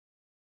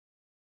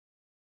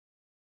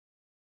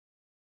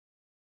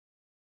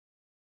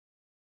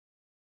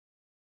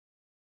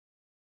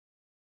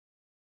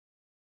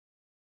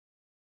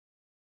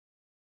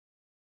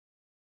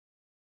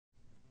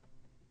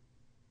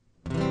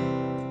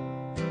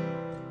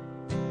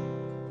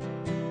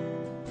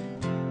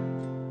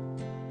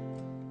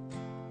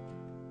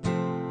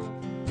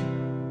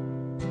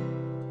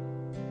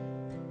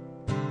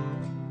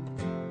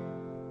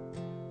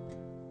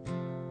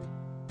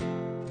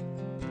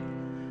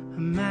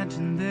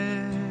Imagine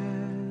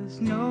there's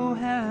no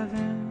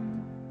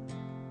heaven.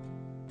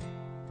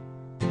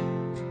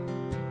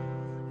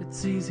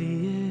 It's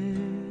easy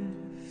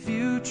if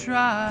you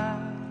try.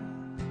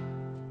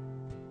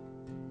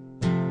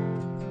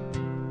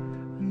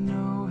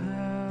 No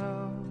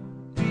hell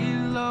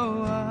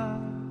below us,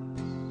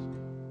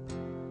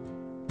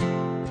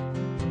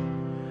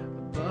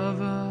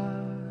 above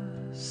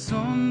us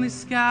only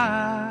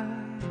sky.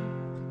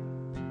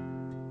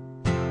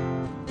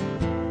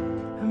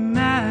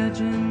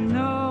 Imagine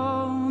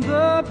all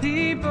the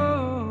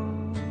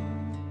people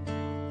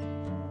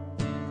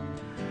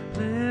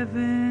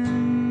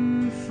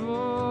living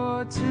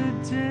for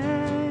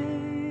today.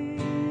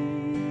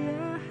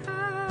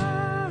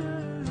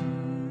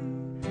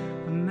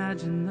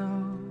 Imagine no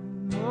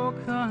more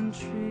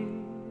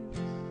countries.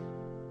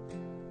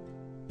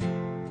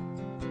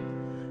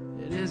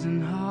 It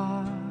isn't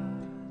hard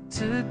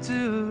to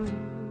do.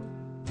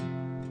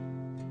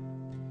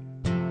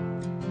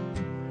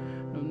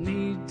 No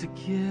need to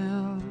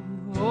kill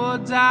or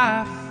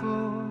die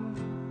for.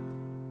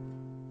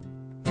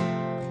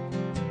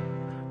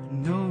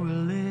 No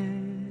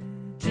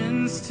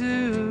religions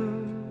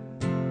too.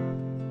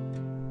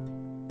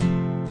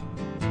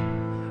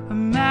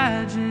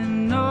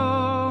 Imagine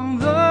all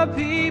the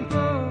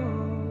people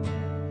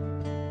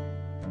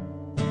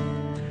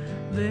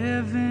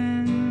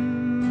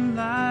living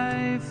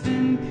life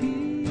in peace.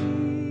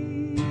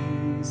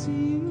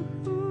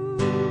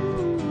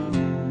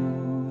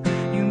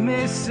 You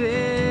may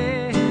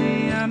say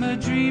I'm a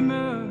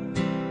dreamer,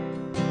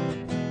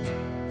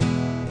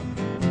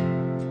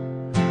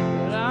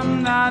 but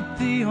I'm not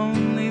the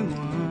only one.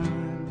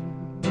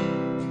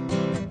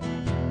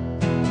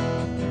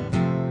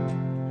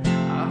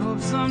 I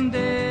hope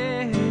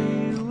someday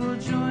you will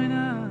join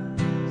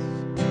us,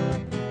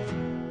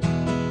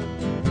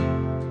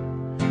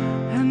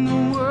 and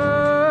the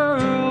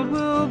world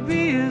will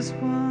be as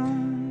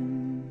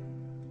one.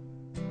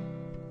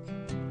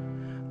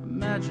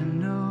 Imagine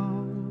no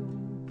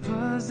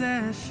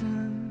possessions.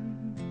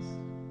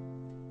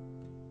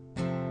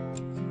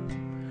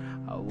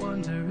 I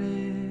wonder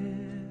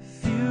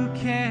if you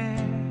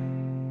care.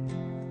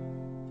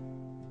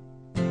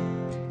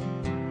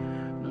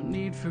 No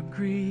need for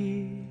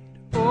greed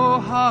or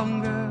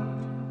hunger.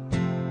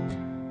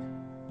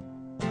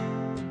 A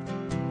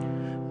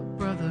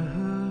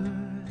brotherhood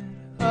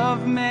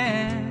of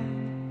man.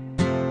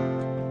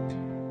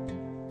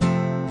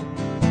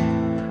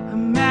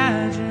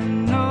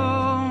 Imagine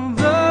all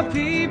the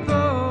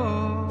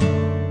people